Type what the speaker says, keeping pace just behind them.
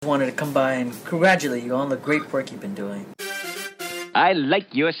Wanted to come by and congratulate you on the great work you've been doing. I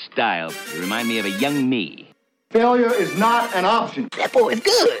like your style. You remind me of a young me. Failure is not an option. That boy is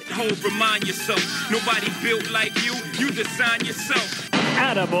good. Hoes, remind yourself, nobody built like you. You design yourself.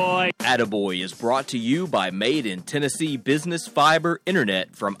 Attaboy. Attaboy is brought to you by Made in Tennessee Business Fiber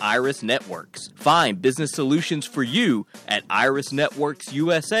Internet from Iris Networks. Find business solutions for you at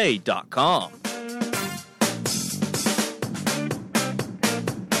irisnetworksusa.com.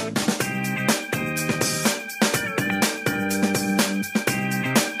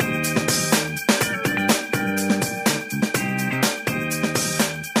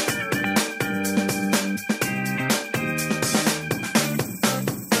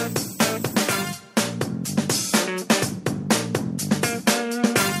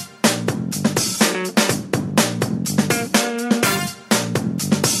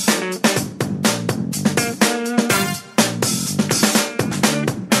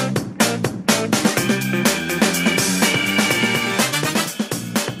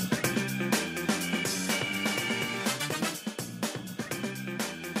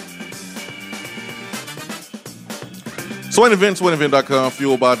 Swain and Ben, SwainandBen.com,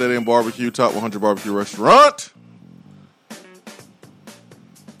 fueled by Dead End Barbecue, top 100 barbecue restaurant.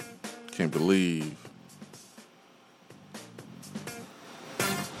 Can't believe.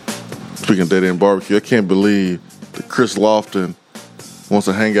 Speaking of Dead End Barbecue, I can't believe that Chris Lofton wants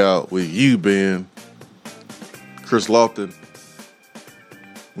to hang out with you, Ben. Chris Lofton,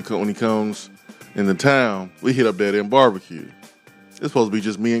 when he comes into town, we hit up Dead End Barbecue. It's supposed to be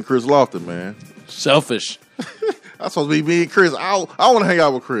just me and Chris Lofton, man. Selfish. That's supposed to be me and Chris. I want to hang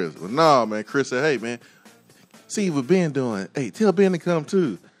out with Chris. But nah, man. Chris said, hey, man, see what Ben doing. Hey, tell Ben to come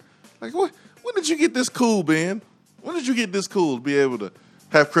too. Like, what? When did you get this cool, Ben? When did you get this cool to be able to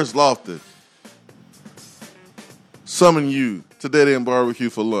have Chris Lofton summon you to Dead End Barbecue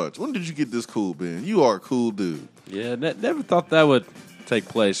for lunch? When did you get this cool, Ben? You are a cool dude. Yeah, never thought that would take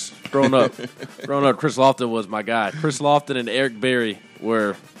place. Growing up, Chris Lofton was my guy. Chris Lofton and Eric Berry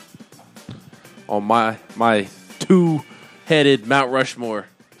were on my two-headed Mount Rushmore.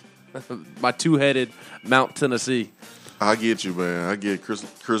 My two-headed Mount Tennessee. I get you, man. I get Chris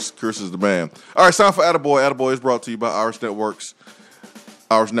is the man. All right, time for Attaboy. Attaboy is brought to you by Iris Networks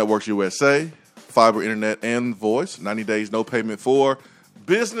USA, fiber internet and voice. 90 days, no payment for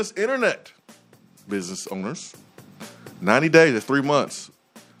business internet. Business owners. 90 days, that's 3 months,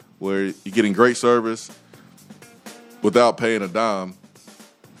 where you're getting great service without paying a dime.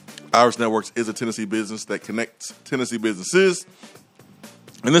 Iris Networks is a Tennessee business that connects Tennessee businesses.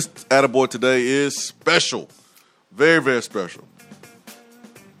 And this Attaboy today is special. Very, very special.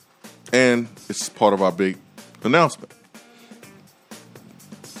 And it's part of our big announcement.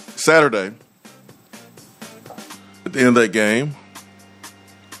 Saturday, at the end of that game,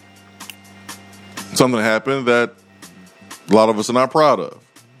 something happened that a lot of us are not proud of.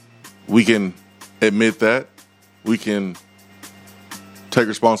 We can admit that. We can take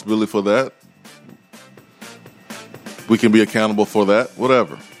responsibility for that. We can be accountable for that.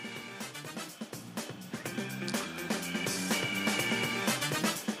 Whatever.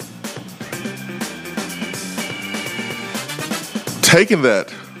 Taking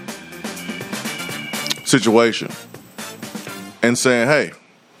that situation and saying, hey,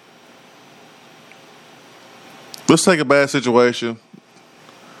 let's take a bad situation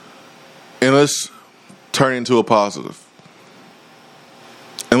and let's turn it into a positive.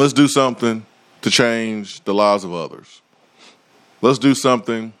 And let's do something to change the lives of others. Let's do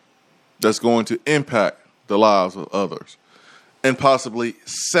something that's going to impact the lives of others and possibly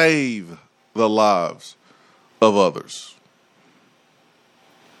save the lives of others.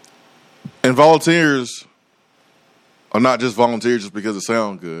 And volunteers are not just volunteers just because it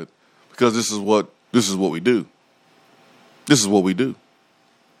sounds good, because this is what we do. This is what we do.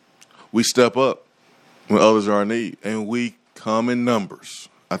 We step up when others are in need, and we come in numbers.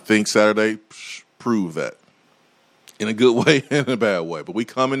 I think Saturday proved that in a good way and in a bad way, but we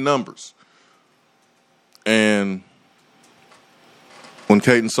come in numbers. And when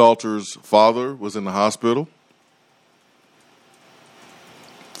Caden Salter's father was in the hospital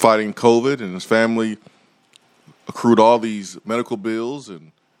fighting COVID, and his family accrued all these medical bills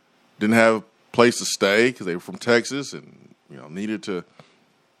and didn't have a place to stay because they were from Texas and needed to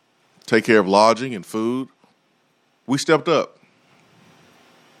take care of lodging and food, we stepped up.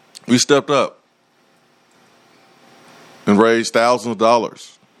 We stepped up and raised thousands of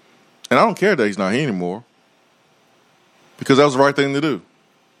dollars. And I don't care that he's not here anymore, because that was the right thing to do.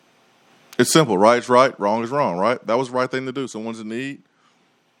 It's simple. Right is right, wrong is wrong, right? That was the right thing to do. Someone's in need,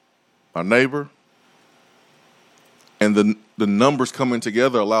 our neighbor. And the numbers coming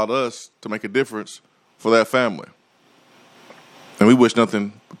together allowed us to make a difference for that family. And we wish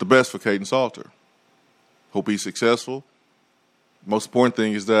nothing but the best for Caden Salter. Hope he's successful. Most important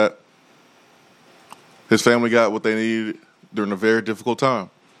thing is that his family got what they needed during a very difficult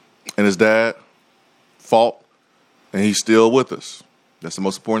time. And his dad fought, and he's still with us. That's the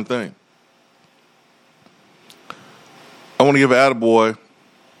most important thing. I want to give an attaboy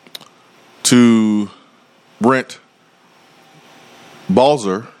to Brent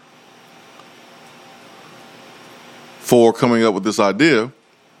Balzer for coming up with this idea.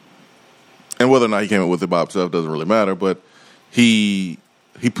 And whether or not he came up with it by himself doesn't really matter, but he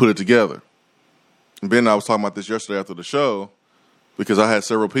put it together. And Ben and I was talking about this yesterday after the show because I had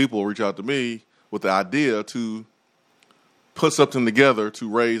several people reach out to me with the idea to put something together to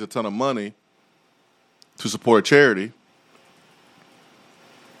raise a ton of money to support a charity.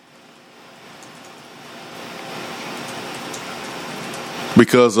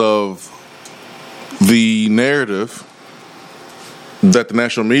 Because of the narrative that the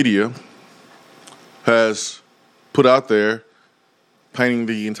national media has put out there, painting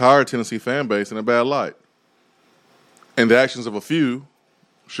the entire Tennessee fan base in a bad light. And the actions of a few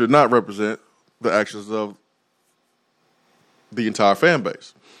should not represent the actions of the entire fan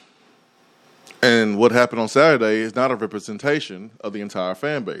base. And what happened on Saturday is not a representation of the entire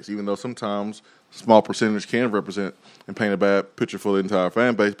fan base, even though sometimes a small percentage can represent and paint a bad picture for the entire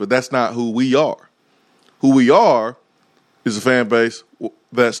fan base, but that's not who we are. Who we are is a fan base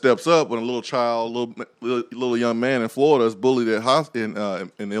that steps up when a little child, little young man in Florida is bullied in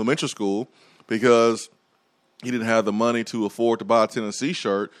elementary school because he didn't have the money to afford to buy a Tennessee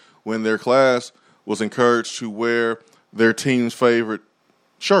shirt when their class was encouraged to wear their team's favorite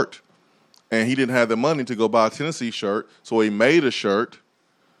shirt. And he didn't have the money to go buy a Tennessee shirt, so he made a shirt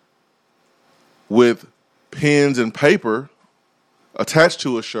with pens and paper attached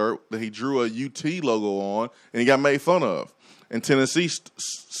to a shirt that he drew a UT logo on, and he got made fun of. And Tennessee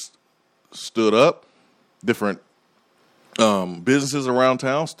stood up, different businesses around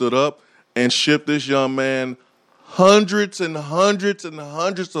town stood up and shipped this young man hundreds and hundreds and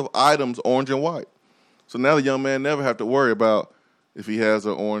hundreds of items, orange and white. So now the young man never have to worry about if he has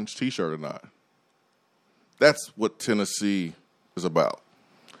an orange T-shirt or not. That's what Tennessee is about.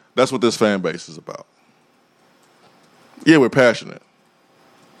 That's what this fan base is about. Yeah, we're passionate.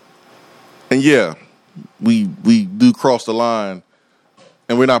 And yeah, we do cross the line,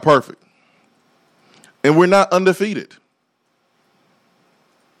 and we're not perfect. And we're not undefeated.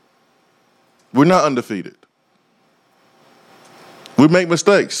 We're not undefeated. We make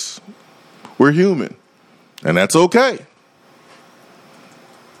mistakes. We're human. And that's okay.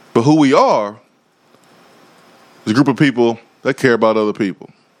 But who we are is a group of people that care about other people.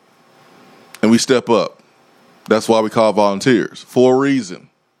 And we step up. That's why we call volunteers, for a reason.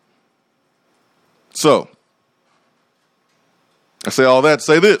 So, I say all that to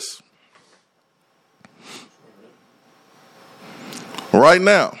say this. Right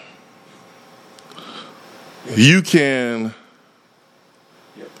now, you can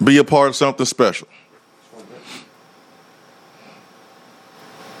be a part of something special.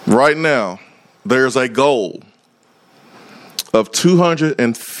 Right now, there's a goal of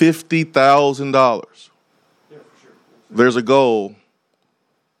 $250,000. There's a goal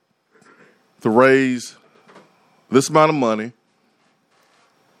to raise this amount of money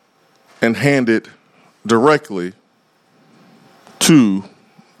and hand it directly to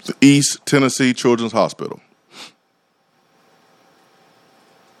the East Tennessee Children's Hospital.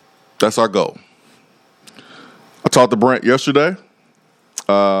 That's our goal. I talked to Brent yesterday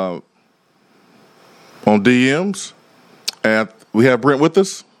on DMs, and we have Brent with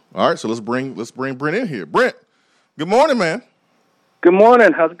us. All right, so let's bring Brent in here. Brent, good morning, man. Good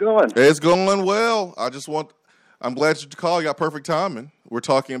morning. How's it going? It's going well. I'm glad you called. You got perfect timing. We're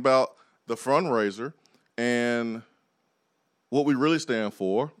talking about the fundraiser and what we really stand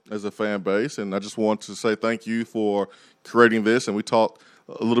for as a fan base. And I just want to say thank you for creating this. And we talked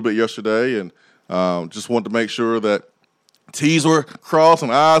a little bit yesterday, and just wanted to make sure that T's were crossed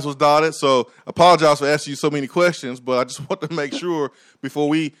and I's was dotted. So I apologize for asking you so many questions, but I just want to make sure before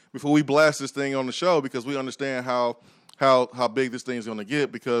we blast this thing on the show, because we understand how big this thing is going to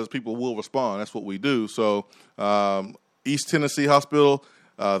get, because people will respond. That's what we do. So East Tennessee Hospital,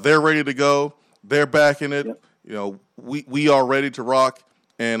 they're ready to go. They're backing it. Yep. You know, we are ready to rock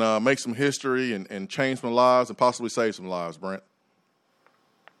and make some history and change some lives and possibly save some lives, Brent.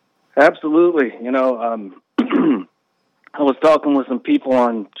 Absolutely. You know, I was talking with some people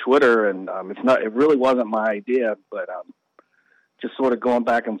on Twitter, and it really wasn't my idea, but just sort of going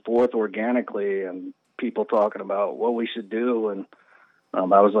back and forth organically, and people talking about what we should do, and I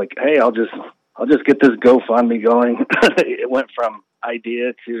was like, hey, I'll just get this GoFundMe going. It went from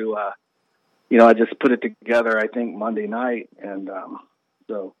idea to, I just put it together, I think, Monday night. And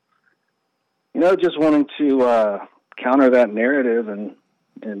so, just wanting to counter that narrative and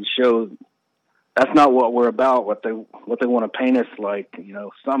show that's not what we're about, what they want to paint us like.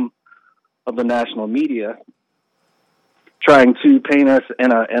 Some of the national media trying to paint us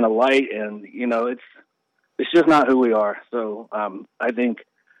in a light, and, it's just not who we are. So I think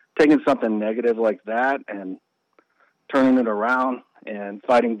taking something negative like that and turning it around and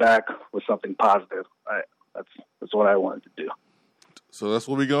fighting back with something positive, that's what I wanted to do. So that's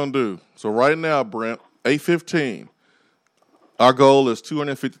what we're going to do. So right now, Brent, 8:15, our goal is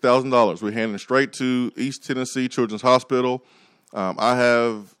 $250,000. We're handing straight to East Tennessee Children's Hospital. I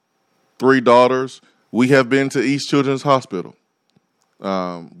have 3 daughters. We have been to East Children's Hospital.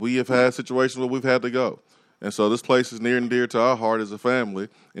 We have had situations where we've had to go. And so this place is near and dear to our heart as a family,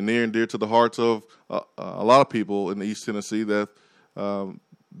 and near and dear to the hearts of a lot of people in East Tennessee that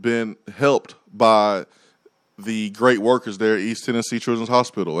been helped by the great workers there at East Tennessee Children's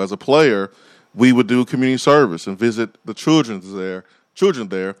Hospital. As a player, we would do community service and visit the children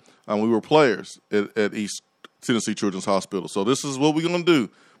there. We were players at East Tennessee Children's Hospital. So this is what we're going to do,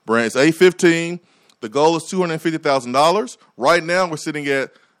 Brent. It's 8:15. The goal is $250,000. Right now, we're sitting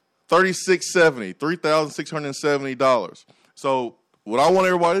at $3,670. So what I want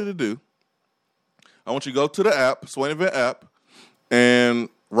everybody to do, I want you to go to the app, Swain and Ben app, and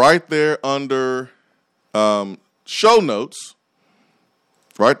right there under show notes,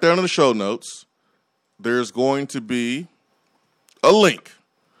 there's going to be a link.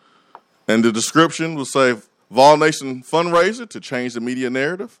 And the description will say Vol Nation fundraiser to change the media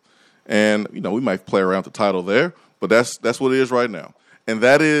narrative. And, we might play around with the title there, but that's what it is right now. And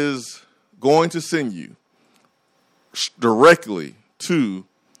that is going to send you directly to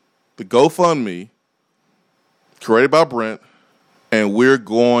the GoFundMe created by Brent, and we're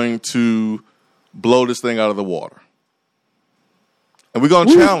going to blow this thing out of the water. And we're going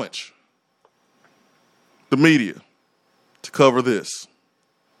to challenge the media to cover this.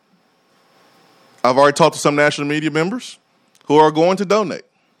 I've already talked to some national media members who are going to donate.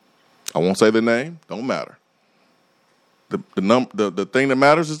 I won't say the name. Don't matter. The thing that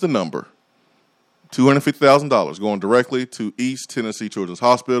matters is the number. $250,000 going directly to East Tennessee Children's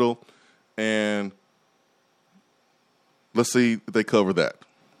Hospital. And let's see if they cover that.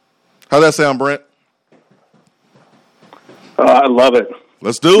 How'd that sound, Brent? I love it.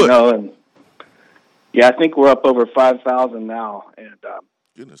 Let's do it. And I think we're up over 5,000 now. And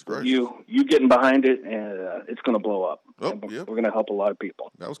goodness gracious. You getting behind it, and it's going to blow up. Oh, yep. We're going to help a lot of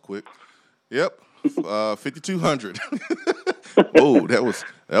people. That was quick. Yep. 5,200. Oh, that was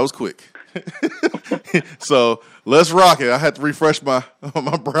quick. So let's rock it. I had to refresh my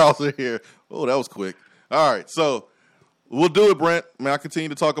browser here. Oh, that was quick. All right, so we'll do it, Brent. Man, I'll continue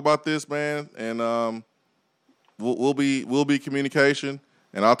to talk about this, man, and we'll be communication,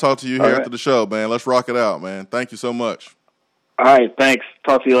 and I'll talk to you here after the show, man. Let's rock it out, man. Thank you so much. All right, thanks.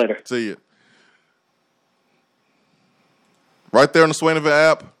 Talk to you later. See you. Right there on the Swain and Ben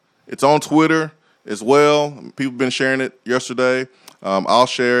app. It's on Twitter as well. People have been sharing it yesterday. I'll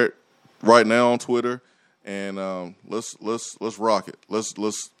share it right now on Twitter, and let's rock it. Let's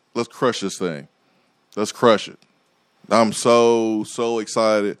crush this thing. Let's crush it. I'm so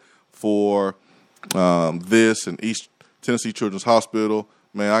excited for this and East Tennessee Children's Hospital.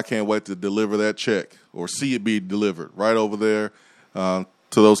 Man, I can't wait to deliver that check or see it be delivered right over there to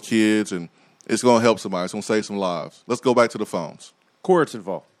those kids, and it's going to help somebody. It's going to save some lives. Let's go back to the phones. Court's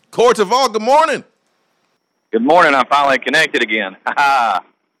involved. Court's involved. Good morning. Good morning. I'm finally connected again. Get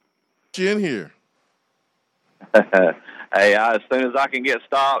you in here. Hey, as soon as I can get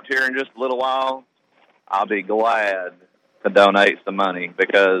stopped here in just a little while, I'll be glad to donate some money,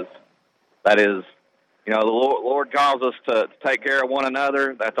 because that is, the Lord calls us to take care of one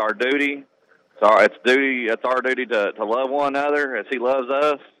another. That's our duty. It's our duty to love one another as He loves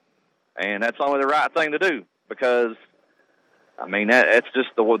us, and that's only the right thing to do, because, it's just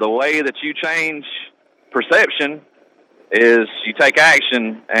the way that you change perception is you take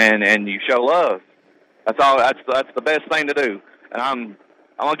action and you show love. That's all. That's the best thing to do. And I'm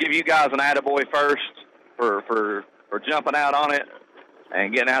gonna give you guys an attaboy first for jumping out on it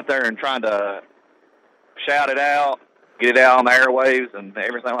and getting out there and trying to shout it out, get it out on the airwaves and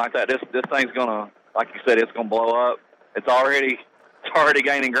everything like that. This thing's gonna, like you said, it's gonna blow up. It's already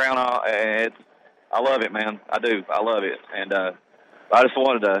gaining ground. I love it, man. I do. I love it. And I just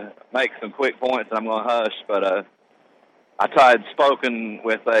wanted to make some quick points, and I'm going to hush. But I had spoken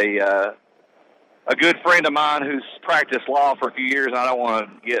with a a good friend of mine who's practiced law for a few years, and I don't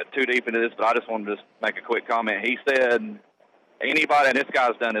want to get too deep into this, but I just wanted to just make a quick comment. He said anybody, and this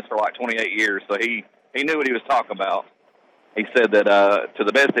guy's done this for like 28 years, so he knew what he was talking about. He said that to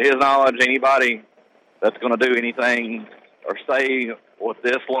the best of his knowledge, anybody that's going to do anything or say what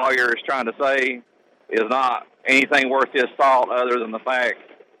this lawyer is trying to say is not anything worth his salt other than the fact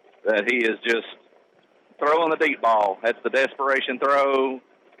that he is just throwing the deep ball. That's the desperation throw,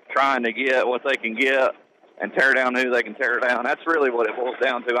 trying to get what they can get and tear down who they can tear down. That's really what it boils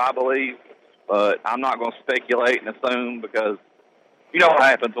down to, I believe. But I'm not going to speculate and assume because you know what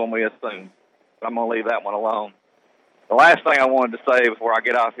happens when we assume. But I'm going to leave that one alone. The last thing I wanted to say before I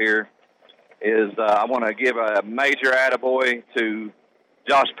get off here is I want to give a major attaboy to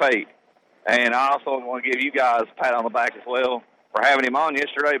Josh Pate. And I also want to give you guys a pat on the back as well for having him on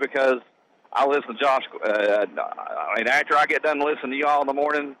yesterday because I listen to Josh. After I get done listening to you all in the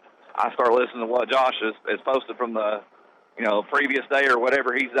morning, I start listening to what Josh has posted from the previous day or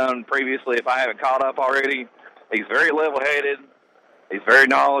whatever he's done previously if I haven't caught up already. He's very level-headed. He's very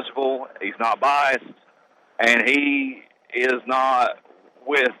knowledgeable. He's not biased. And he is not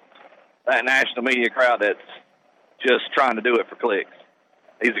with that national media crowd that's just trying to do it for clicks.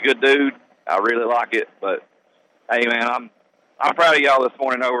 He's a good dude. I really like it. But, hey, man, I'm proud of y'all this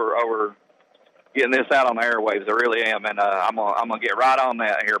morning over getting this out on the airwaves. I really am. And I'm gonna get right on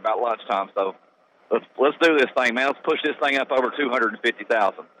that here about lunchtime. So let's do this thing, man. Let's push this thing up over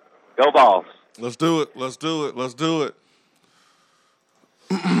 250,000. Go Vols. Let's do it. Let's do it. Let's do it.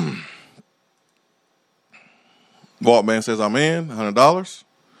 Waltman says I'm in, $100.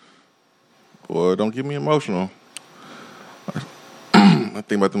 Boy, don't get me emotional. I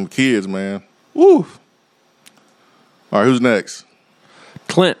think about them kids, man. Woo. All right, who's next?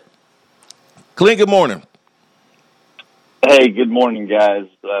 Clint, good morning. Hey, good morning, guys.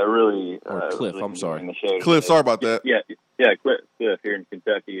 Really, Cliff, really I'm sorry. the show Cliff, today. sorry about that. Yeah, Cliff here in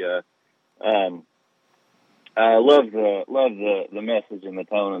Kentucky. I love the message and the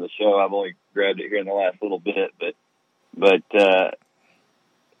tone of the show. I've only grabbed it here in the last little bit, but I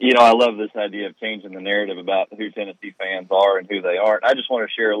love this idea of changing the narrative about who Tennessee fans are and who they aren't. I just want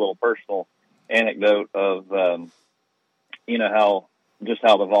to share a little personal anecdote of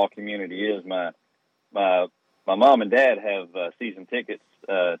how the Vol community is. My mom and dad have season tickets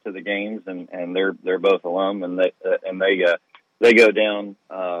to the games, and they're both alum, and they go down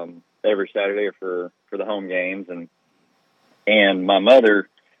every Saturday for the home games, and my mother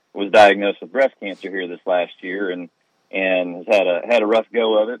was diagnosed with breast cancer here this last year, and has had a rough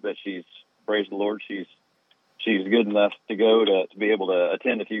go of it, but praise the Lord, she's good enough to go to be able to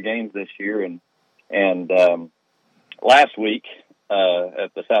attend a few games this year, and last week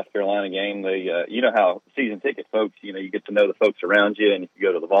at the South Carolina game, they how season ticket folks, you get to know the folks around you, and if you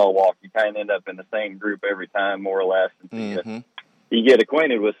go to the Vol Walk, you kind of end up in the same group every time, more or less, and so you get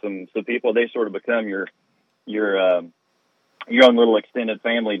acquainted with some people. They sort of become your own little extended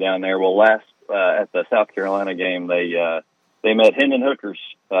family down there. Well, last at the South Carolina game, they met Hendon Hooker's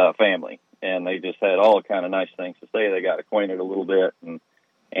family, and they just had all kind of nice things to say. They got acquainted a little bit,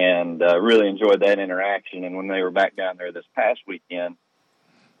 and really enjoyed that interaction. And when they were back down there this past weekend,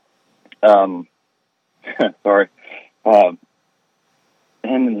 Hendon's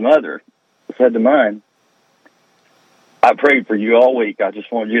mother said to mine, "I prayed for you all week. I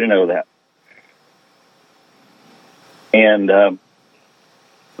just wanted you to know that." And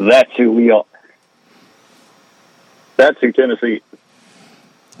that's who we are. That's who Tennessee is.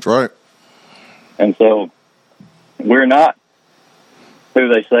 That's right. And so we're not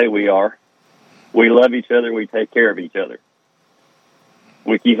who they say we are. We love each other. We take care of each other.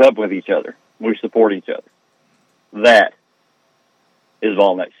 We keep up with each other. We support each other. That is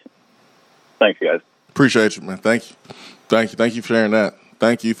Vol Nation. Thanks, guys. Appreciate you, man. Thank you. Thank you for sharing that.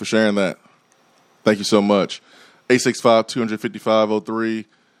 Thank you for sharing that. Thank you so much. 865-255-03.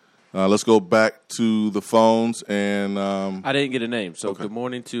 Let's go back to the phones. And I didn't get a name, so okay. Good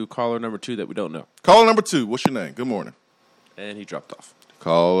morning to caller number 2 that we don't know. Caller number 2, what's your name? Good morning. And he dropped off.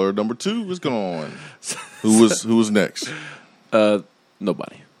 Caller number 2, what's going on? Who was next?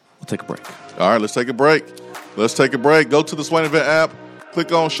 Nobody. We'll take a break. All right, let's take a break. Go to the Swain and Ben app.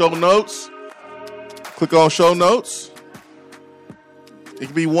 Click on show notes. It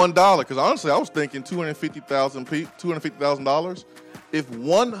could be $1 because honestly, I was thinking $250,000. If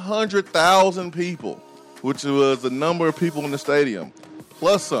 100,000 people, which was the number of people in the stadium,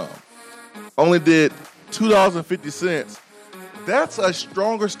 plus some, only did $2.50, that's a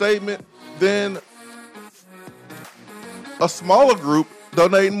stronger statement than a smaller group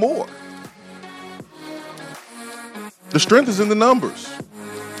donating more. The strength is in the numbers.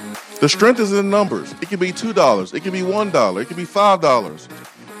 The strength is in numbers. It can be $2. It can be $1. It can be $5.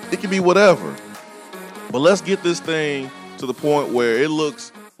 It can be whatever. But let's get this thing to the point where it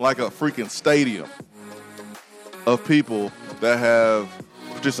looks like a freaking stadium of people that have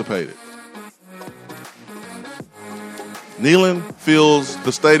participated. Neyland fills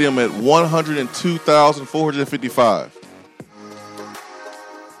the stadium at 102,455.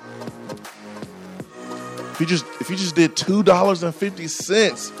 If you just did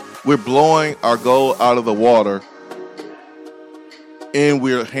 $2.50, we're blowing our goal out of the water, and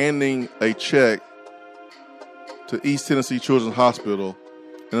we're handing a check to East Tennessee Children's Hospital,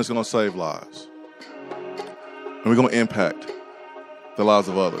 and it's going to save lives. And we're going to impact the lives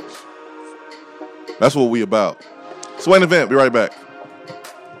of others. That's what we about. Swain and Ben, be right back.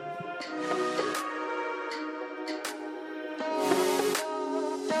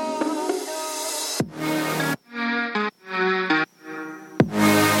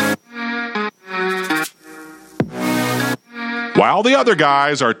 While the other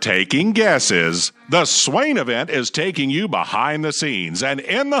guys are taking guesses, the Swain event is taking you behind the scenes and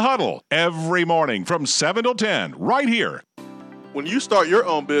in the huddle every morning from 7 till 10 right here. When you start your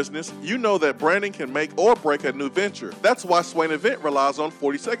own business, you know that branding can make or break a new venture. That's why Swain Event relies on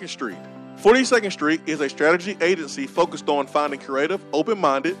 42nd Street. 42nd Street is a strategy agency focused on finding creative,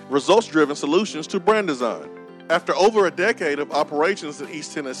 open-minded, results-driven solutions to brand design. After over a decade of operations in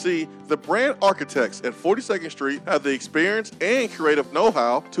East Tennessee, the brand architects at 42nd Street have the experience and creative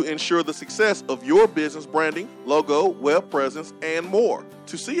know-how to ensure the success of your business branding, logo, web presence, and more.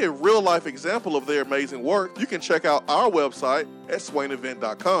 To see a real-life example of their amazing work, you can check out our website at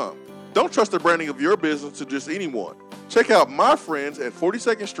swainevent.com. Don't trust the branding of your business to just anyone. Check out my friends at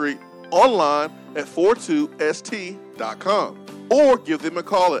 42nd Street online at 42st.com or give them a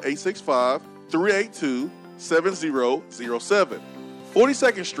call at 865-382-7007.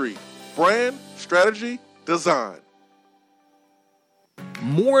 42nd Street, brand, strategy, design.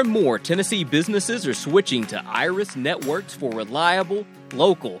 More and more Tennessee businesses are switching to Iris Networks for reliable,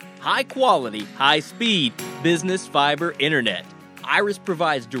 local, high-quality, high-speed business fiber internet. Iris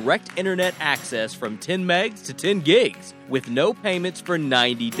provides direct internet access from 10 megs to 10 gigs with no payments for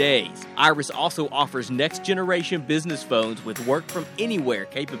 90 days. Iris also offers next-generation business phones with work-from-anywhere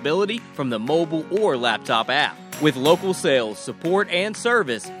capability from the mobile or laptop app. With local sales, support, and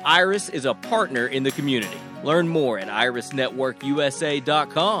service, Iris is a partner in the community. Learn more at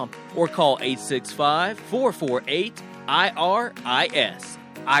irisnetworkusa.com or call 865-448-IRIS.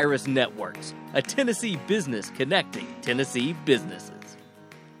 Iris Networks, a Tennessee business connecting Tennessee businesses.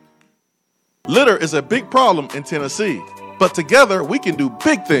 Litter is a big problem in Tennessee, but together we can do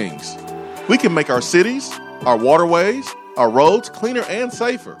big things. We can make our cities, our waterways, our roads cleaner and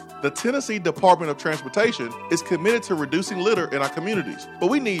safer. The Tennessee Department of Transportation is committed to reducing litter in our communities,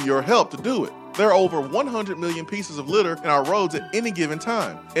 but we need your help to do it. There are over 100 million pieces of litter in our roads at any given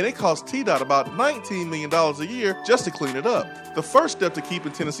time, and it costs TDOT about $19 million a year just to clean it up. The first step to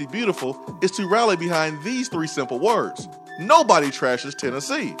keeping Tennessee beautiful is to rally behind these 3 simple words. Nobody trashes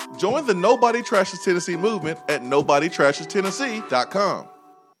Tennessee. Join the Nobody Trashes Tennessee movement at nobodytrashestennessee.com.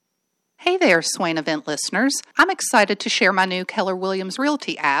 Hey there, Swain Event listeners. I'm excited to share my new Keller Williams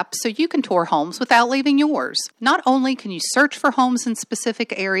Realty app so you can tour homes without leaving yours. Not only can you search for homes in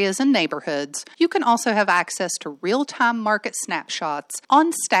specific areas and neighborhoods, you can also have access to real-time market snapshots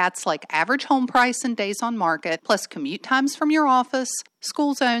on stats like average home price and days on market, plus commute times from your office,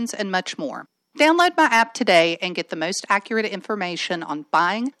 school zones, and much more. Download my app today and get the most accurate information on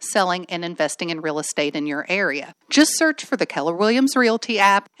buying, selling, and investing in real estate in your area. Just search for the Keller Williams Realty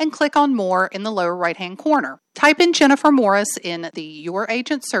app and click on More in the lower right-hand corner. Type in Jennifer Morris in the Your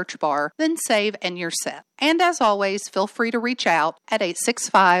Agent search bar, then save and you're set. And as always, feel free to reach out at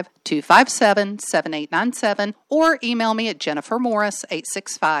 865-257-7897 or email me at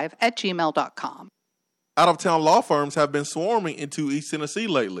jennifermorris865@gmail.com. Out-of-town law firms have been swarming into East Tennessee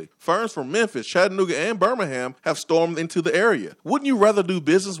lately. Firms from Memphis, Chattanooga, and Birmingham have stormed into the area. Wouldn't you rather do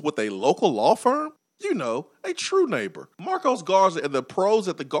business with a local law firm? You know, a true neighbor. Marcos Garza and the pros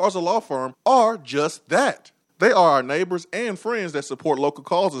at the Garza Law Firm are just that. They are our neighbors and friends that support local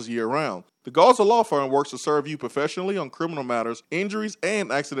causes year-round. The Garza Law Firm works to serve you professionally on criminal matters, injuries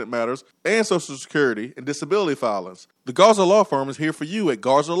and accident matters, and Social Security and disability filings. The Garza Law Firm is here for you at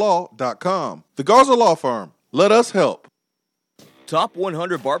garzalaw.com. The Garza Law Firm. Let us help. Top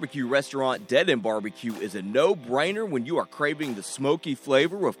 100 barbecue restaurant Dead End Barbecue is a no-brainer when you are craving the smoky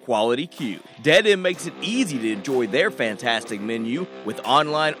flavor of quality Q. Dead End makes it easy to enjoy their fantastic menu with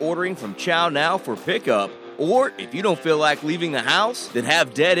online ordering from Chow Now for pickup. Or, if you don't feel like leaving the house, then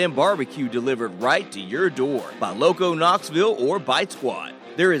have Dead End Barbecue delivered right to your door by Loco Knoxville or Bite Squad.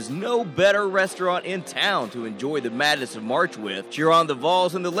 There is no better restaurant in town to enjoy the madness of March with. Cheer on the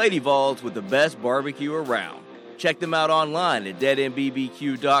Vols and the Lady Vols with the best barbecue around. Check them out online at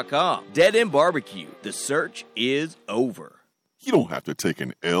deadendbbq.com. Dead End Barbecue. The search is over. You don't have to take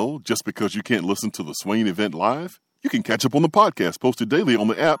an L just because you can't listen to the Swain event live. You can catch up on the podcast posted daily on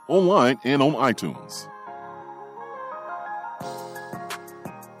the app, online, and on iTunes.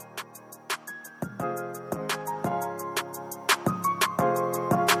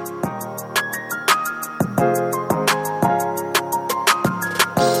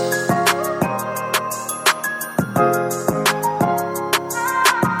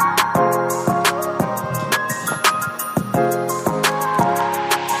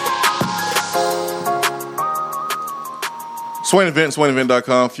 Swain Event,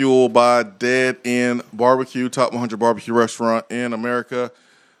 SwainEvent.com, fueled by Dead End Barbecue, top 100 barbecue restaurant in America.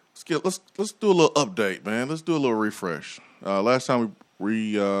 Let's do a little update, man. Let's do a little refresh. Last time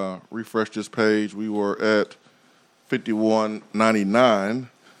we refreshed this page, we were at $51.99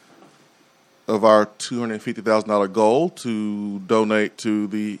 of our $250,000 goal to donate to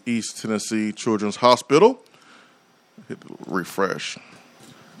the East Tennessee Children's Hospital. Hit the refresh.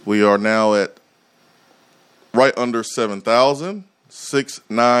 We are now at right under 7,000,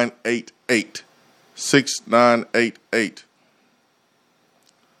 6,988. 6,988.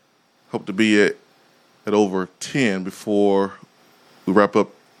 Hope to be at over 10 before we wrap up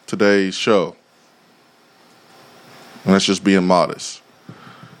today's show. And that's just being modest.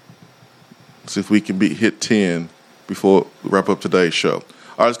 See if we can hit 10 before we wrap up today's show. All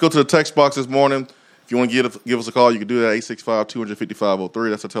right, let's go to the text box this morning. If you want to give us a call, you can do that at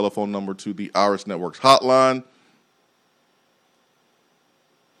 865-255-03. That's a telephone number to the Iris Networks hotline.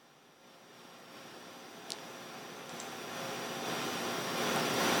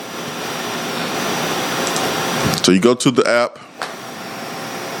 So you go to the app,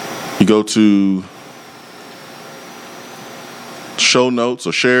 you go to show notes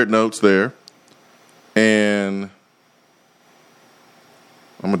or shared notes there, and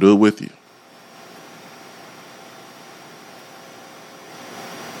I'm going to do it with you.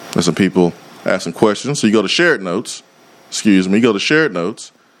 There's some people asking questions. So you go to shared notes, you go to shared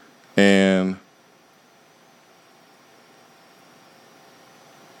notes, and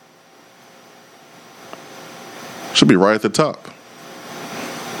should be right at the top.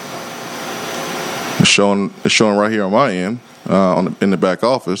 It's showing right here on my end, in the back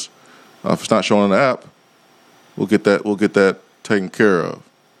office. If it's not showing in the app, we'll get that taken care of.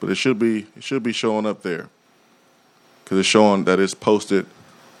 But it should be showing up there because it's showing that it's posted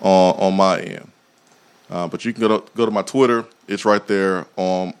on my end. But you can go to my Twitter. It's right there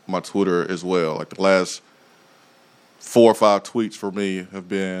on my Twitter as well. Like the last 4 or 5 tweets for me have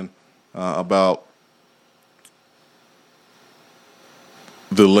been about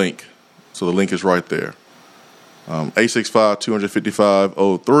the link. So the link is right there.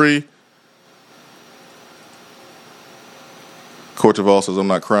 865-255-03. Corteval says, I'm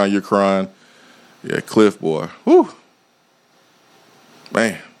not crying, you're crying. Yeah, Cliff, boy. Whew.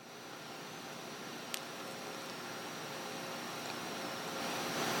 Man.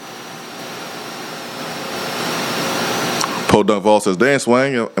 Poe Dunkval says, Dan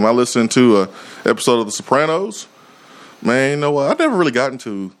Swang, am I listening to an episode of The Sopranos? Man, you know what? I've never really gotten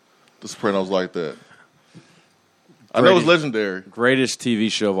to The Sopranos like that. I know it's legendary. Greatest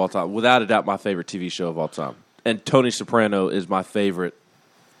TV show of all time. Without a doubt, my favorite TV show of all time. And Tony Soprano is my favorite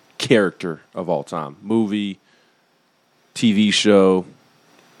character of all time. Movie, TV show,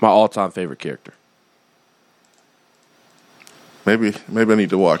 my all-time favorite character. Maybe I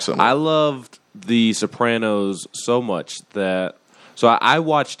need to watch something. I loved The Sopranos so much that... So I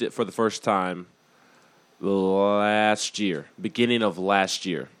watched it for the first time last year, beginning of last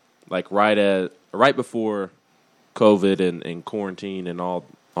year. Like right before COVID and quarantine and all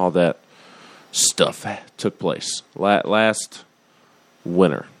that stuff took place last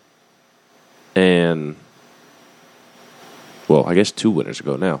winter. And, well, I guess 2 winters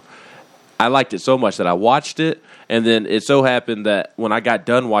ago now. I liked it so much that I watched it, and then it so happened that when I got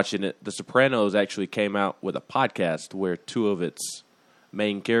done watching it, The Sopranos actually came out with a podcast where 2 of its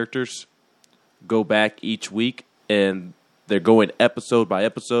main characters go back each week, and they're going episode by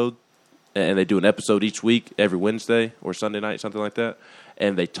episode, and they do an episode each week, every Wednesday or Sunday night, something like that.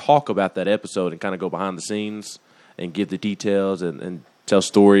 And they talk about that episode and kind of go behind the scenes and give the details and tell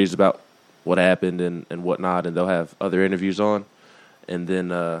stories about what happened and whatnot. And they'll have other interviews on. And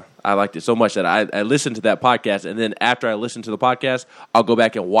then I liked it so much that I listened to that podcast. And then after I listen to the podcast, I'll go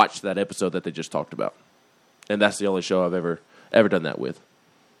back and watch that episode that they just talked about. And that's the only show I've ever done that with.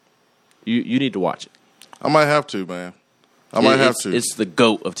 You need to watch it. I might have to, man. I might have to. It's the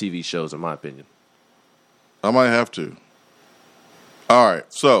GOAT of TV shows, in my opinion. I might have to. All right,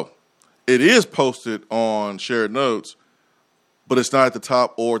 so it is posted on Shared Notes, but it's not at the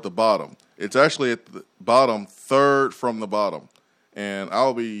top or at the bottom. It's actually at the bottom, third from the bottom. And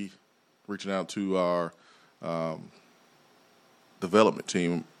I'll be reaching out to our development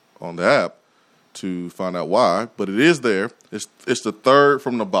team on the app to find out why, but it is there. It's the third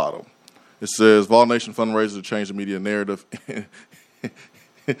from the bottom. It says Vol Nation fundraiser to change the media narrative.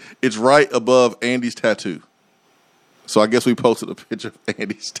 It's right above Andy's tattoo. So I guess we posted a picture of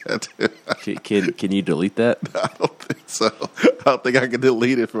Andy's tattoo. Can you delete that? I don't think so. I don't think I can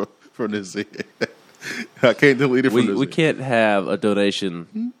delete it from this end. I can't delete it from this end. We can't have a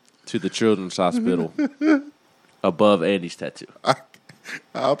donation to the Children's Hospital above Andy's tattoo. I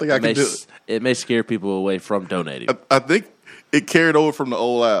don't think I can do it. It may scare people away from donating. I think it carried over from the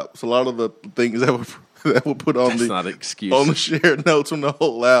old app. So a lot of the things that were put on That's not an excuse. on the Shared Notes from the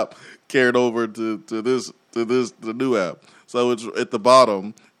old app carried over to the new app. So it's at the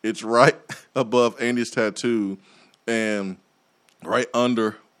bottom. It's right above Andy's tattoo and right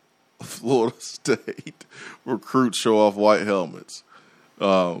under Florida State recruits show off white helmets.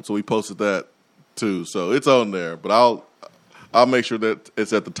 So we posted that too. So it's on there, but I'll make sure that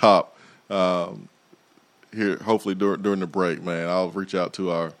it's at the top here. Hopefully during the break, man. I'll reach out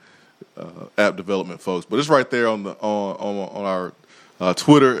to our app development folks, but it's right there on our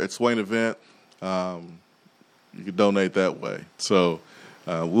Twitter at Swain Event. You can donate that way. So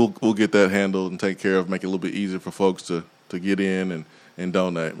we'll get that handled and take care of, make it a little bit easier for folks to get in and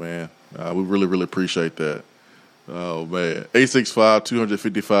donate, man. We really, really appreciate that. Oh, man.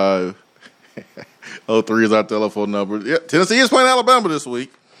 865-255-03 is our telephone number. Yeah, Tennessee is playing Alabama this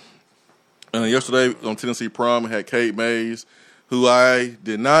week. Yesterday on Tennessee Prom, we had Cade Mays, who I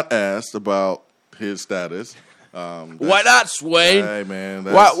did not ask about his status. Why not, Swain? Hey, man.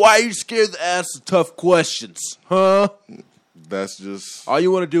 Why are you scared to ask the tough questions? Huh? That's just... All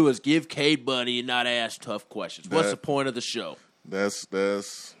you want to do is give Cade money and not ask tough questions. What's the point of the show? That's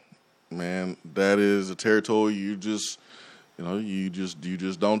man, that is a territory you just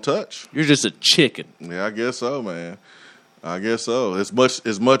don't touch. You're just a chicken. Yeah, I guess so, man. I guess so. As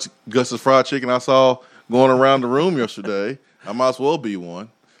much Gus's fried chicken I saw going around the room yesterday, I might as well be one.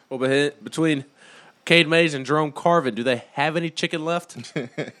 Well, but between Cade Mays and Jerome Carvin, do they have any chicken left?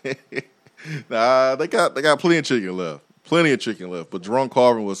 Nah, they got plenty of chicken left. Plenty of chicken left. But Jerome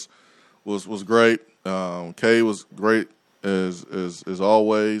Carvin was great. Cade was great as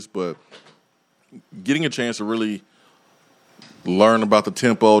always, but getting a chance to really learn about the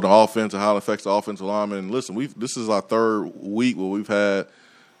tempo, the offense, and how it affects the offensive lineman. And listen, this is our third week where we've had,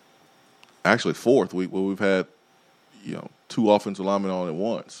 actually fourth week where we've had, two offensive linemen on at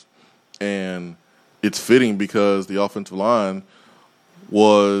once. And it's fitting because the offensive line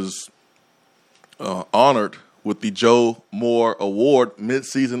was honored with the Joe Moore Award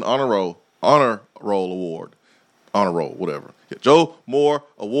Midseason Honor Roll Award. Honor Roll, whatever. Yeah, Joe Moore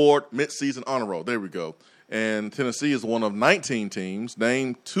Award Midseason Honor Roll. There we go. And Tennessee is one of 19 teams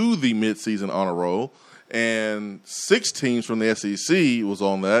named to the Midseason Honor Roll. And 6 teams from the SEC was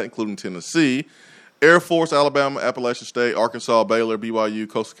on that, including Tennessee, Air Force, Alabama, Appalachian State, Arkansas, Baylor, BYU,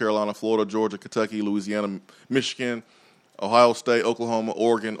 Coastal Carolina, Florida, Georgia, Kentucky, Louisiana, Michigan, Ohio State, Oklahoma,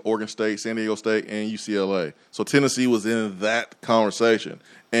 Oregon State, San Diego State, and UCLA. So Tennessee was in that conversation.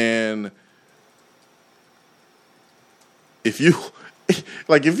 And if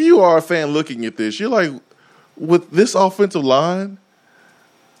you are a fan looking at this, you're like, with this offensive line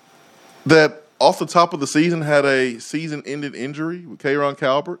that off the top of the season had a season-ended injury with K'Ron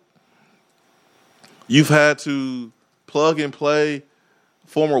Calvert, you've had to plug and play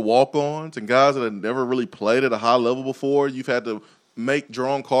former walk-ons and guys that have never really played at a high level before. You've had to make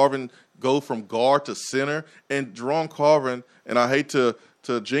Jerome Carvin go from guard to center. And Jerome Carvin, and I hate to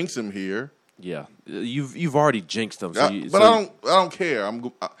jinx him here. Yeah, you've already jinxed him. I don't care.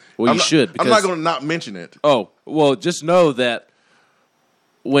 You should. I'm not going to not mention it. Oh, well, just know that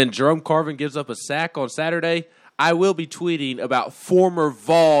when Jerome Carvin gives up a sack on Saturday, I will be tweeting about former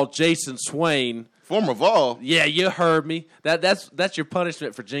Vol Jason Swain. Former Vol? Yeah, you heard me. That's your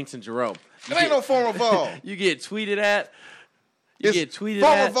punishment for jinxing Jerome. It ain't no former Vol. You get tweeted at.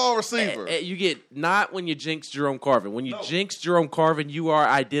 Former Vol receiver. You get not when you jinx Jerome Carvin. When you jinx Jerome Carvin, you are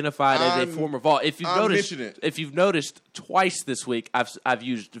identified as a former Vol. If you've noticed twice this week, I've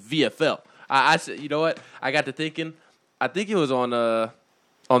used VFL. I said, you know what? I got to thinking. I think it was on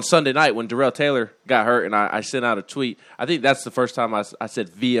Sunday night when Darrell Taylor got hurt, and I sent out a tweet. I think that's the first time I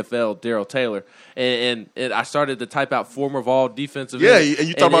said VFL Darrell Taylor, and I started to type out former Vol defensive end. Yeah, and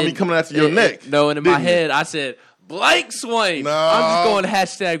you talking about me coming after your neck. No, and in my head I said Blake Swain. No. I'm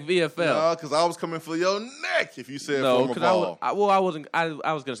just going #VFL. No, because I was coming for your neck if you said No, former Vol. I wasn't. I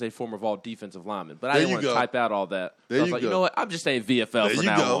was going to say former Vol defensive lineman, but I There didn't you want to go. type out all that. There So I was you like, go. you know what? I'm just saying VFL There from you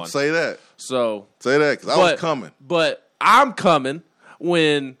now go. on. Say that. So Say that because I was coming. But I'm coming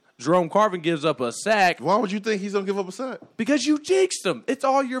when Jerome Carvin gives up a sack. Why would you think he's going to give up a sack? Because you jinxed him. It's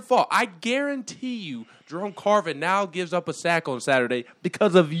all your fault. I guarantee you, Jerome Carvin now gives up a sack on Saturday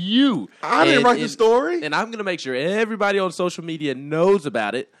because of you. I didn't write the story. And I'm going to make sure everybody on social media knows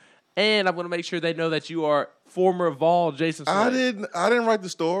about it. And I'm going to make sure they know that you are former Vol Jason Swain. I didn't write the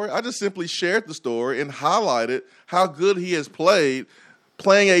story. I just simply shared the story and highlighted how good he has playing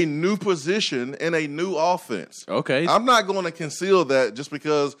a new position in a new offense. Okay. I'm not going to conceal that just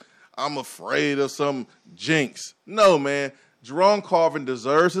because I'm afraid of some jinx. No, man. Jerome Carvin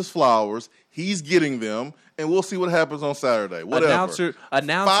deserves his flowers. He's getting them, and we'll see what happens on Saturday. Whatever. Announcers.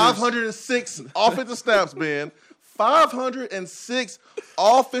 506 offensive snaps, Ben. 506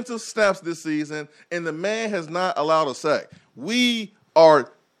 offensive snaps this season, and the man has not allowed a sack. We are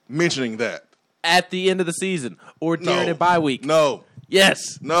mentioning that. At the end of the season or during a bye week. No.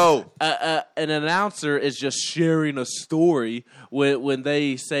 Yes. No. An announcer is just sharing a story when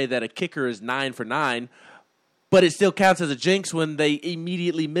they say that a kicker is 9 for 9, but it still counts as a jinx when they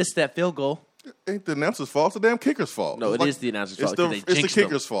immediately miss that field goal. It ain't the announcer's fault. It's the damn kicker's fault. No, it's is the announcer's fault. It's the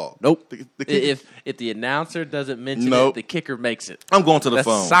kicker's fault. Nope. The kicker. If the announcer doesn't mention it, the kicker makes it. I'm going to the That's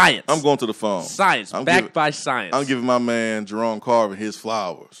phone. Science. I'm going to the phone. Science. Backed by science. I'm giving my man Jerome Carvin his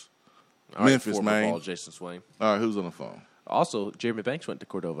flowers. All right, Memphis, former man. Vol Jason Swain. All right, who's on the phone? Also, Jeremy Banks went to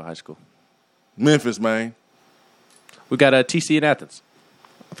Cordova High School. Memphis, man. We got TC in Athens.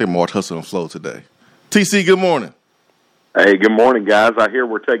 I think Mark Hustle and Flow today. TC, good morning. Hey, good morning, guys. I hear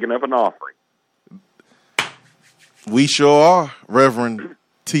we're taking up an offering. We sure are, Reverend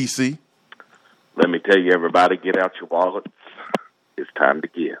TC. Let me tell you, everybody, get out your wallets. It's time to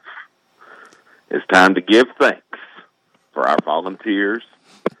give. It's time to give thanks for our volunteers,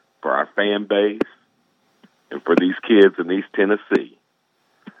 for our fan base, and for these kids in East Tennessee.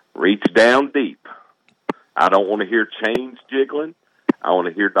 Reach down deep. I don't want to hear change jiggling. I want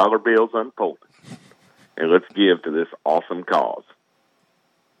to hear dollar bills unfolding. And let's give to this awesome cause.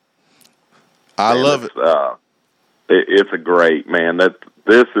 I love it. It's a great, man.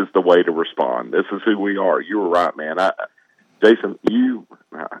 This is the way to respond. This is who we are. You were right, man. Jason,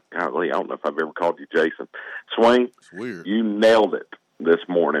 golly, I don't know if I've ever called you Jason. Swain, it's weird. You nailed it this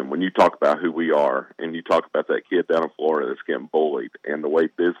morning when you talk about who we are and you talk about that kid down in Florida that's getting bullied and the way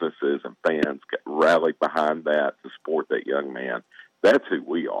businesses and fans rallied behind that to support that young man. That's who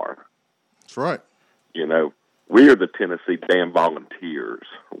we are. That's right. You know, we are the Tennessee damn Volunteers.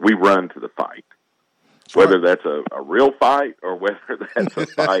 We run to the fight. Whether that's a real fight or whether that's a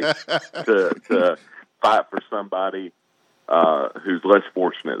fight to fight for somebody who's less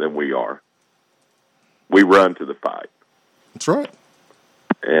fortunate than we are. We run to the fight. That's right.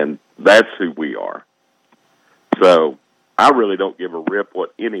 And that's who we are. So I really don't give a rip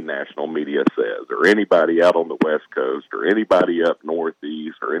what any national media says or anybody out on the West Coast or anybody up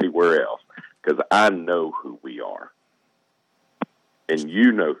northeast or anywhere else because I know who we are. And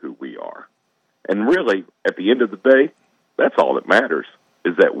you know who we are. And really, at the end of the day, that's all that matters,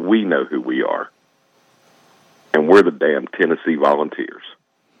 is that we know who we are. And we're the damn Tennessee Volunteers.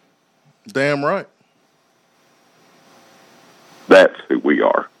 Damn right. That's who we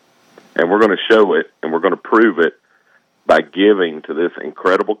are. And we're going to show it, and we're going to prove it by giving to this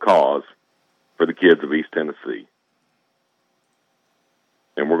incredible cause for the kids of East Tennessee.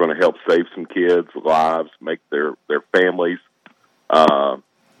 And we're going to help save some kids' lives, make their families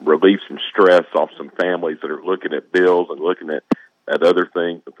relieve some stress off some families that are looking at bills and looking at other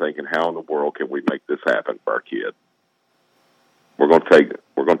things and thinking, how in the world can we make this happen for our kid? We're going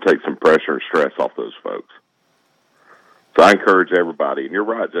to take some pressure and stress off those folks. So I encourage everybody, and you're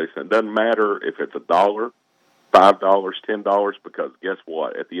right, Jason, it doesn't matter if it's $1, $5, $10, because guess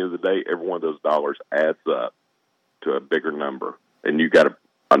what? At the end of the day, every one of those dollars adds up to a bigger number. And you got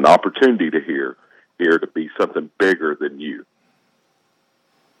an opportunity here to be something bigger than you.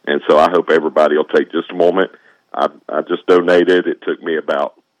 And so I hope everybody will take just a moment. I just donated. It took me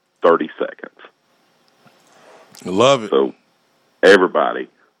about 30 seconds. I love it. So everybody,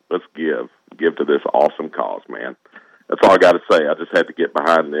 let's give to this awesome cause, man. That's all I got to say. I just had to get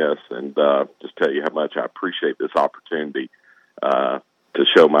behind this and just tell you how much I appreciate this opportunity to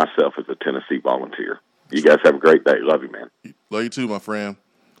show myself as a Tennessee Volunteer. You guys have a great day. Love you, man. Love you too, my friend.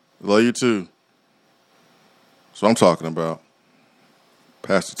 Love you too. That's what I'm talking about.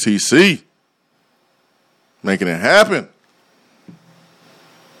 Pastor TC. Making it happen.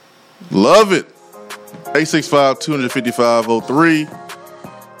 Love it.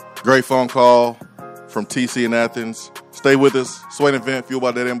 865-255-03. Great phone call from TC in Athens. Stay with us. Swain and Ben, fueled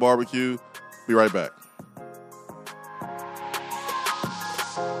by Dead End Barbecue. Be right back.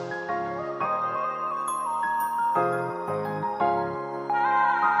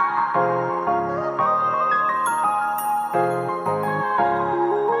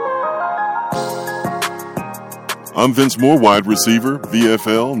 I'm Vince Moore, wide receiver,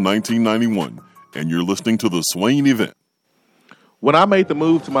 VFL 1991, and you're listening to the Swain Event. When I made the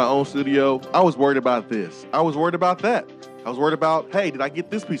move to my own studio, I was worried about this. I was worried about that. I was worried about, hey, did I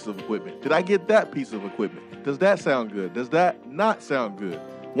get this piece of equipment? Did I get that piece of equipment? Does that sound good? Does that not sound good?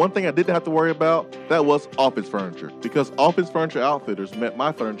 One thing I didn't have to worry about, that was office furniture, because Office Furniture Outfitters met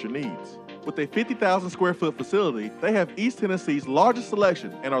my furniture needs. With a 50,000 square foot facility, they have East Tennessee's largest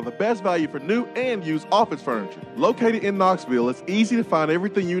selection and are the best value for new and used office furniture. Located in Knoxville, it's easy to find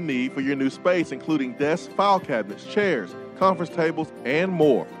everything you need for your new space, including desks, file cabinets, chairs, conference tables, and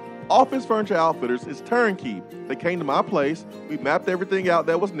more. Office Furniture Outfitters is turnkey. They came to my place, we mapped everything out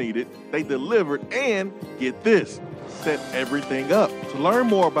that was needed, they delivered, and get this, set everything up. To learn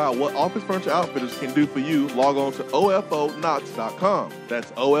more about what Office Furniture Outfitters can do for you, log on to ofonox.com.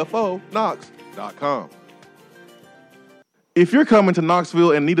 That's ofonox.com. If you're coming to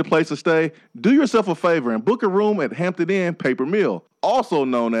Knoxville and need a place to stay, do yourself a favor and book a room at Hampton Inn Paper Mill, also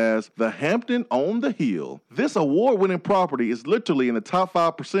known as the Hampton on the Hill. This award-winning property is literally in the top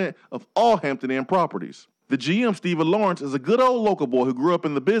 5% of all Hampton Inn properties. The GM, Stephen Lawrence, is a good old local boy who grew up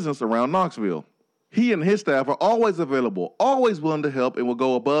in the business around Knoxville. He and his staff are always available, always willing to help, and will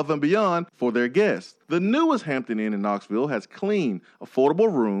go above and beyond for their guests. The newest Hampton Inn in Knoxville has clean, affordable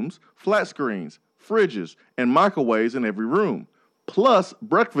rooms, flat screens, fridges, and microwaves in every room. Plus,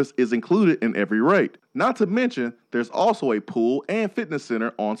 breakfast is included in every rate. Not to mention, there's also a pool and fitness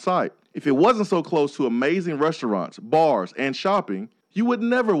center on site. If it wasn't so close to amazing restaurants, bars, and shopping, you would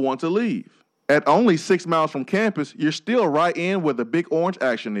never want to leave. At only 6 miles from campus, you're still right in where the big orange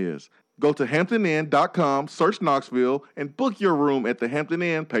action is. Go to HamptonInn.com, search Knoxville, and book your room at the Hampton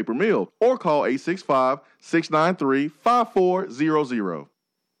Inn Paper Mill, or call 865-693-5400.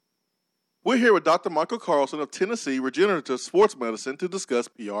 We're here with Dr. Michael Carlson of Tennessee Regenerative Sports Medicine to discuss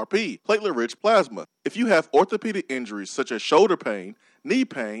PRP, platelet-rich plasma. If you have orthopedic injuries such as shoulder pain, knee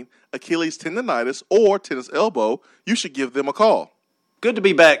pain, Achilles tendonitis, or tennis elbow, you should give them a call. Good to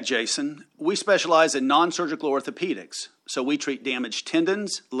be back, Jason. We specialize in non-surgical orthopedics, so we treat damaged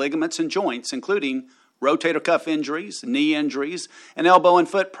tendons, ligaments, and joints, including rotator cuff injuries, knee injuries, and elbow and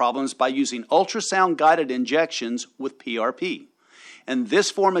foot problems by using ultrasound-guided injections with PRP. And this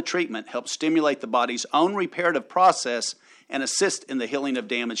form of treatment helps stimulate the body's own reparative process and assist in the healing of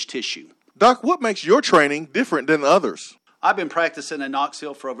damaged tissue. Doc, what makes your training different than others? I've been practicing in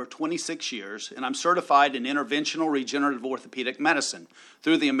Knoxville for over 26 years, and I'm certified in interventional regenerative orthopedic medicine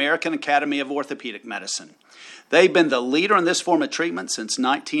through the American Academy of Orthopedic Medicine. They've been the leader in this form of treatment since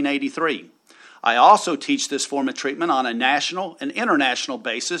 1983. I also teach this form of treatment on a national and international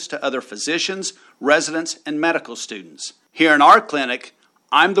basis to other physicians, residents, and medical students. Here in our clinic,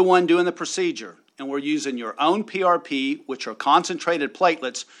 I'm the one doing the procedure, and we're using your own PRP, which are concentrated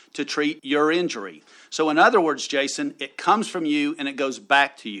platelets, to treat your injury. So in other words, Jason, it comes from you and it goes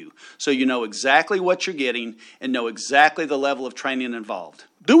back to you. So you know exactly what you're getting and know exactly the level of training involved.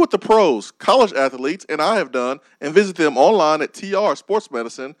 Do what the pros, college athletes, and I have done, and visit them online at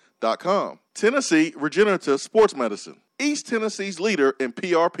trsportsmedicine.com. Tennessee Regenerative Sports Medicine, East Tennessee's leader in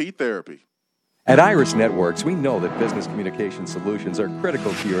PRP therapy. At Iris Networks, we know that business communication solutions are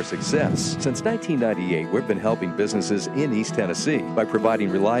critical to your success. Since 1998, we've been helping businesses in East Tennessee by providing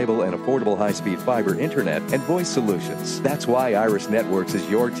reliable and affordable high-speed fiber internet and voice solutions. That's why Iris Networks is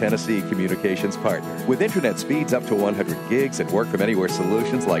your Tennessee communications partner. With internet speeds up to 100 gigs and work-from-anywhere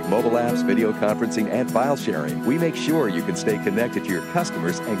solutions like mobile apps, video conferencing, and file sharing, we make sure you can stay connected to your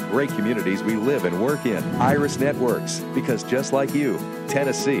customers and great communities we live and work in. Iris Networks, because just like you,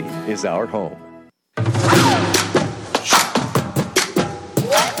 Tennessee is our home.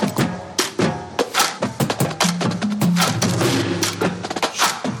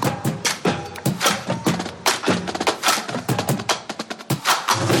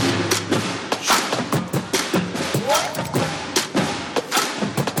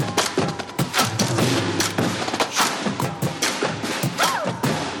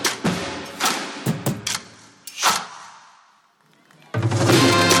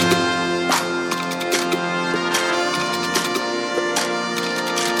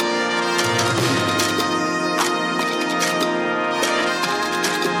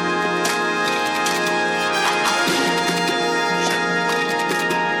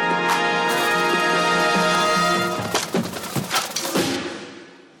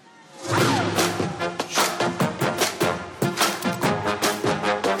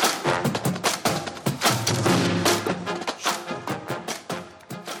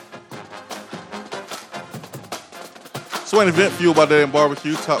 Swain and Ben, fueled by Day and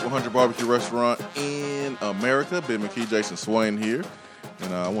Barbecue, top 100 barbecue restaurant in America. Ben McKee, Jason Swain here.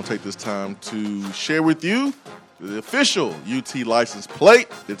 And I want to take this time to share with you the official UT license plate.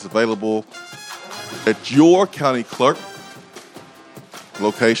 It's available at your county clerk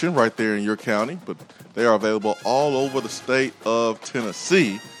location right there in your county, but they are available all over the state of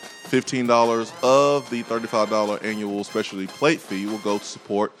Tennessee. $15 of the $35 annual specialty plate fee will go to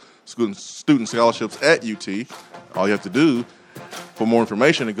support student scholarships at UT. All you have to do for more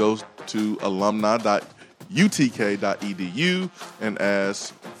information, it goes to alumni.utk.edu and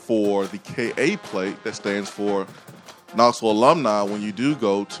ask for the KA plate that stands for Knoxville Alumni when you do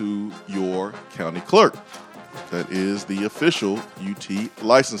go to your county clerk. That is the official UT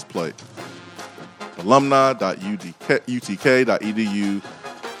license plate.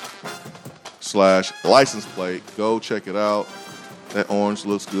 alumni.utk.edu/license plate. Go check it out. That orange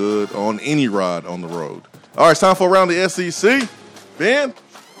looks good on any ride on the road. All right, it's time for Around the SEC. Ben,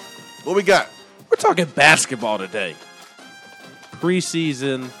 what we got? We're talking basketball today.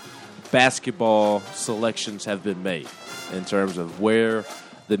 Preseason basketball selections have been made in terms of where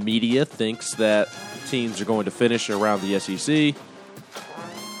the media thinks that teams are going to finish around the SEC.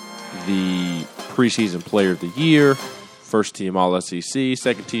 The preseason player of the year, first team All-SEC,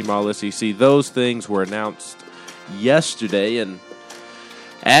 second team All-SEC, those things were announced yesterday, and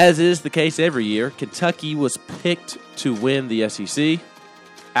as is the case every year, Kentucky was picked to win the SEC.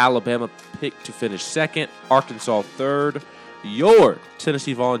 Alabama picked to finish second. Arkansas third. Your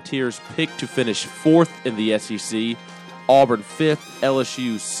Tennessee Volunteers picked to finish fourth in the SEC. Auburn fifth.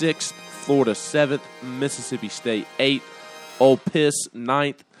 LSU sixth. Florida seventh. Mississippi State eighth. Ole Miss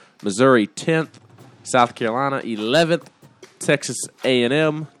ninth. Missouri 10th. South Carolina 11th. Texas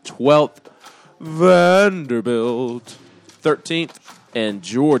A&M 12th. Vanderbilt 13th. And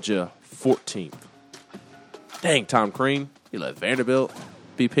Georgia 14th. Dang, Tom Crean, you let Vanderbilt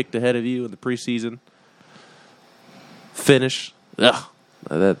be picked ahead of you in the preseason finish. Ugh,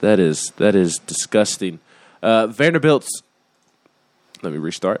 that is disgusting. Vanderbilt's. Let me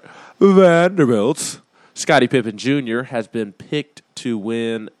restart. Vanderbilt's Scottie Pippen Jr. has been picked to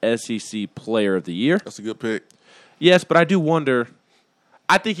win SEC Player of the Year. That's a good pick. Yes, but I do wonder.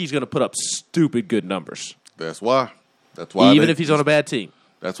 I think he's going to put up stupid good numbers. That's why. Even if he's on a bad team.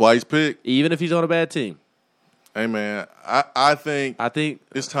 That's why he's picked. Even if he's on a bad team. Hey, man, I think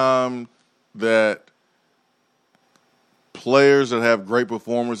it's time that players that have great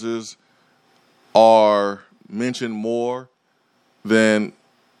performances are mentioned more than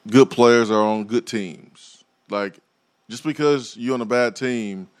good players are on good teams. Like, just because you're on a bad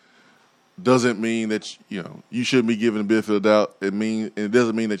team doesn't mean that you shouldn't be given the benefit of the doubt. It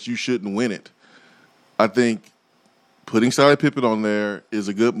doesn't mean that you shouldn't win it. I think putting Scottie Pippen on there is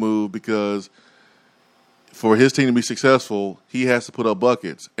a good move because for his team to be successful, he has to put up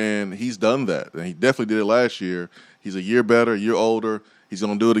buckets, and he's done that. And he definitely did it last year. He's a year better, a year older. He's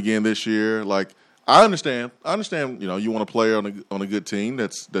going to do it again this year. Like, I understand. You want a player on a good team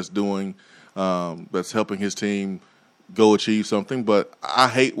that's doing that's helping his team go achieve something. But I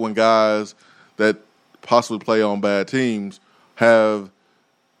hate when guys that possibly play on bad teams have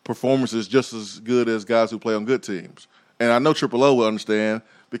performances just as good as guys who play on good teams. And I know Triple O will understand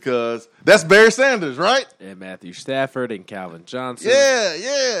because that's Barry Sanders, right? And Matthew Stafford and Calvin Johnson.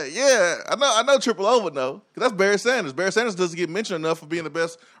 Yeah. I know Triple O would know because that's Barry Sanders. Barry Sanders doesn't get mentioned enough for being the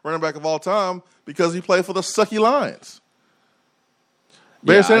best running back of all time because he played for the sucky Lions.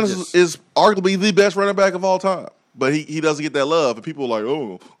 Barry Sanders is arguably the best running back of all time, but he doesn't get that love. And people are like,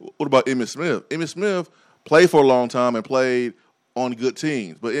 oh, what about Emmitt Smith? Emmitt Smith played for a long time and played on good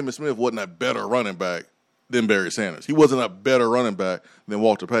teams, but Emmitt Smith wasn't a better running back than Barry Sanders. He wasn't a better running back than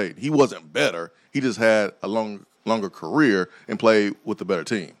Walter Payton. He wasn't better. He just had a longer career and played with the better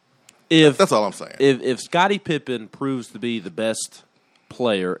team. That's all I'm saying. If Scottie Pippen proves to be the best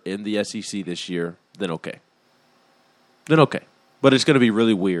player in the SEC this year, then okay. But it's going to be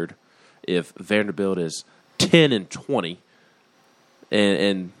really weird if Vanderbilt is 10-20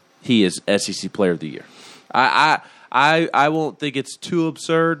 and he is SEC Player of the Year. I won't think it's too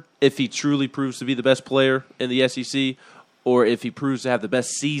absurd if he truly proves to be the best player in the SEC or if he proves to have the best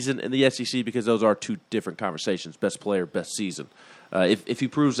season in the SEC, because those are two different conversations, best player, best season. If he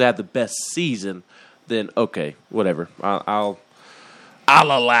proves to have the best season, then okay, whatever. I'll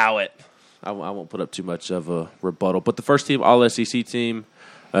allow it. I won't put up too much of a rebuttal. But the first team, All-SEC team,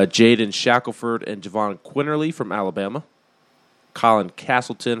 Jaden Shackelford and Javon Quinterly from Alabama, Colin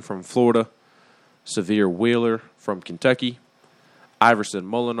Castleton from Florida, Severe Wheeler from Kentucky, Iverson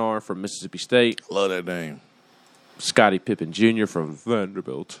Molinar from Mississippi State. Love that name. Scottie Pippen Jr. from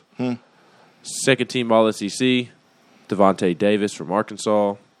Vanderbilt. Second team All-SEC, Devontae Davis from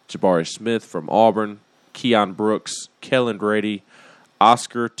Arkansas, Jabari Smith from Auburn, Keon Brooks, Kellen Grady,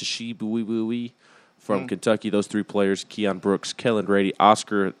 Oscar Tshiebwe from Kentucky. Those three players, Keon Brooks, Kellen Grady,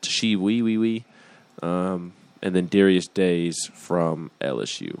 Oscar Tshiebwe, and then Darius Days from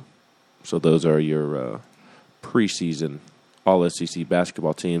LSU. So those are your preseason All-SEC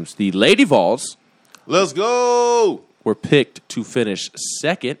basketball teams. The Lady Vols, let's go, were picked to finish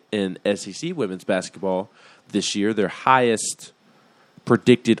second in SEC women's basketball this year. Their highest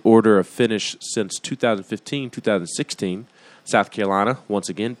predicted order of finish since 2015-2016. South Carolina, once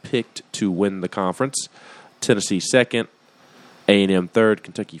again, picked to win the conference. Tennessee second, A&M third,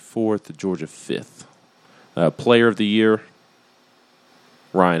 Kentucky fourth, Georgia fifth. Player of the year,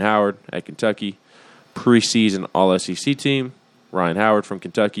 Ryan Howard at Kentucky. Preseason All-SEC team, Ryan Howard from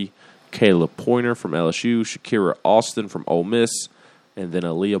Kentucky, Kayla Pointer from LSU, Shakira Austin from Ole Miss, and then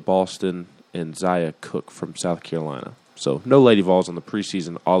Aaliyah Boston and Zaya Cook from South Carolina. So no Lady Vols on the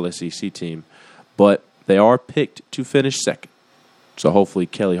preseason All-SEC team, but they are picked to finish second. So hopefully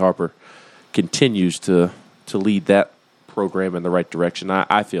Kelly Harper continues to lead that program in the right direction.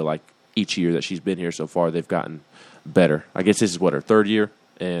 I feel like each year that she's been here so far, they've gotten better. I guess this is, her third year?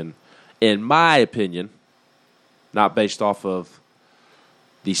 And in my opinion, not based off of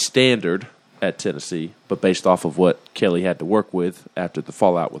the standard at Tennessee, but based off of what Kelly had to work with after the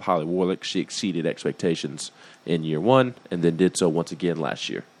fallout with Holly Warlick, she exceeded expectations in year one and then did so once again last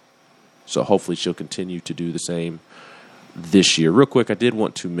year. So hopefully she'll continue to do the same this year. Real quick, I did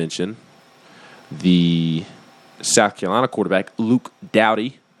want to mention the South Carolina quarterback, Luke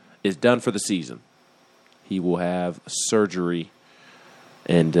Doughty, is done for the season. He will have surgery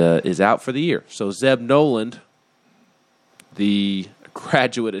and is out for the year. So Zeb Noland, the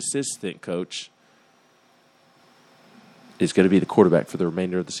graduate assistant coach, is going to be the quarterback for the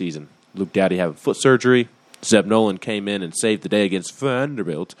remainder of the season. Luke Doughty having foot surgery. Zeb Noland came in and saved the day against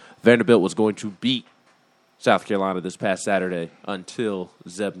Vanderbilt. Vanderbilt was going to beat South Carolina this past Saturday until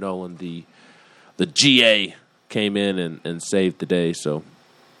Zeb Noland, the GA, came in and saved the day. So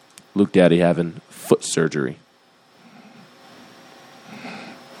Luke Doughty having foot surgery.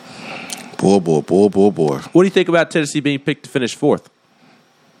 Boy. What do you think about Tennessee being picked to finish fourth?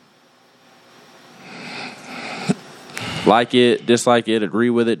 Like it, dislike it, agree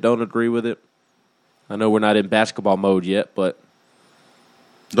with it, don't agree with it? I know we're not in basketball mode yet, but...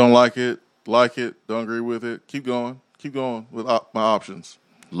 Don't like it, don't agree with it. Keep going with my options.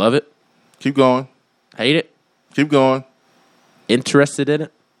 Love it. Keep going. Hate it. Keep going. Interested in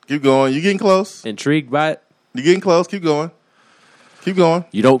it. Keep going. You getting close. Intrigued by it. You getting close. Keep going. Keep going.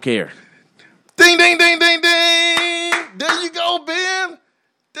 You don't care. Ding, ding, ding, ding, ding. There you go, Ben.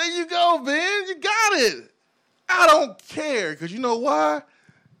 There you go, Ben. You got it. I don't care because you know why?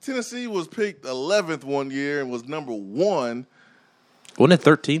 Tennessee was picked 11th one year and was number one. Wasn't it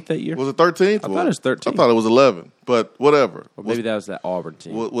 13th that year? Was it 13th? I thought it was 13th. I thought it was 11, but whatever. Or maybe that was that Auburn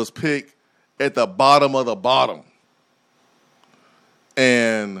team. Was picked at the bottom of the bottom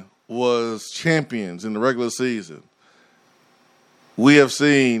and was champions in the regular season. We have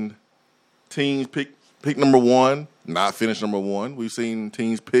seen teams pick number one, not finish number one. We've seen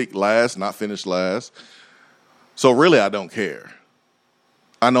teams pick last, not finish last. So really, I don't care.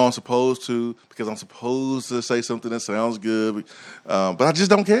 I know I'm supposed to because I'm supposed to say something that sounds good, but I just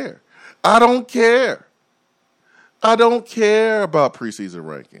don't care. I don't care. I don't care about preseason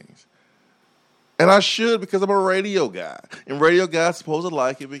rankings. And I should because I'm a radio guy. And radio guys supposed to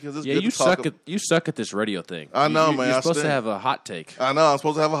like it because it's good to talk. You suck at this radio thing. I know, man. You're supposed to have a hot take. I know. I'm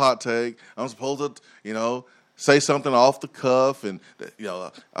supposed to have a hot take. I'm supposed to, say something off the cuff and,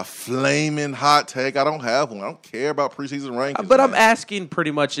 a flaming hot take. I don't have one. I don't care about preseason rankings. But man, I'm asking pretty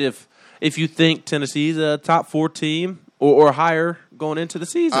much if you think Tennessee's a top 4 team or higher going into the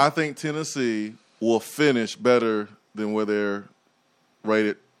season. I think Tennessee will finish better than where they're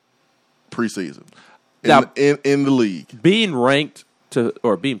rated preseason in the league. Being ranked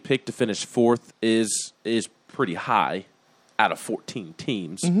or being picked to finish 4th is pretty high out of 14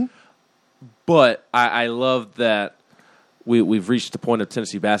 teams. Mm-hmm. But I love that we've reached the point of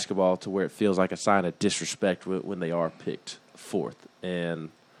Tennessee basketball to where it feels like a sign of disrespect when they are picked 4th. And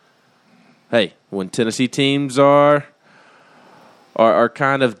hey, when Tennessee teams are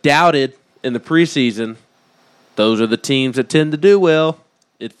kind of doubted in the preseason, those are the teams that tend to do well.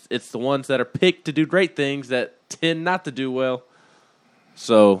 It's the ones that are picked to do great things that tend not to do well.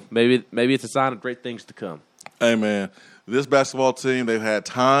 So maybe it's a sign of great things to come. Hey, man, this basketball team, they've had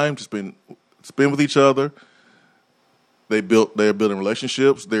time to spend with each other. They're building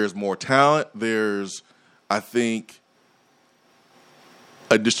relationships. There's more talent. There's, I think,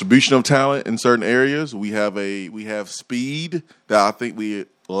 a distribution of talent in certain areas. We have speed that I think we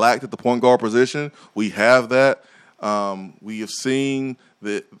lacked at the point guard position. We have that. We have seen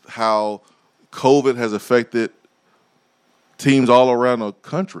that how COVID has affected teams all around the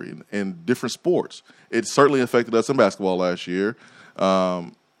country in different sports. It certainly affected us in basketball last year.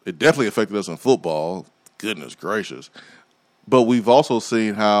 It definitely affected us in football. Goodness gracious. But we've also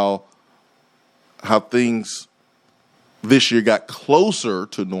seen how things this year got closer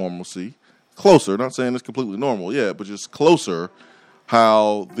to normalcy. Closer, not saying it's completely normal yet, but just closer.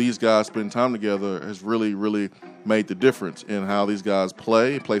 How these guys spend time together has really, really made the difference in how these guys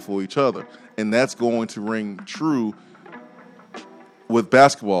play for each other. And that's going to ring true with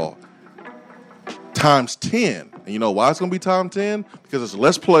basketball times 10. And you know why it's going to be times 10? Because there's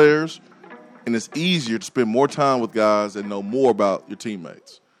less players and it's easier to spend more time with guys and know more about your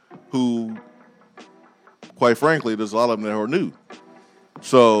teammates who, quite frankly, there's a lot of them that are new.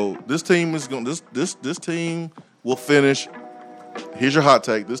 So this team is going. This team will finish. Here's your hot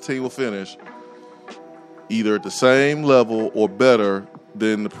take: this team will finish either at the same level or better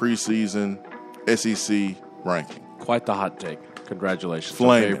than the preseason SEC ranking. Quite the hot take. Congratulations!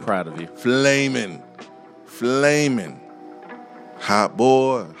 Flaming. I'm very proud of you. Flaming, hot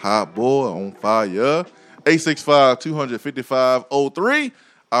boy on fire. 865-255-03.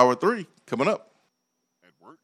 Hour 3 coming up.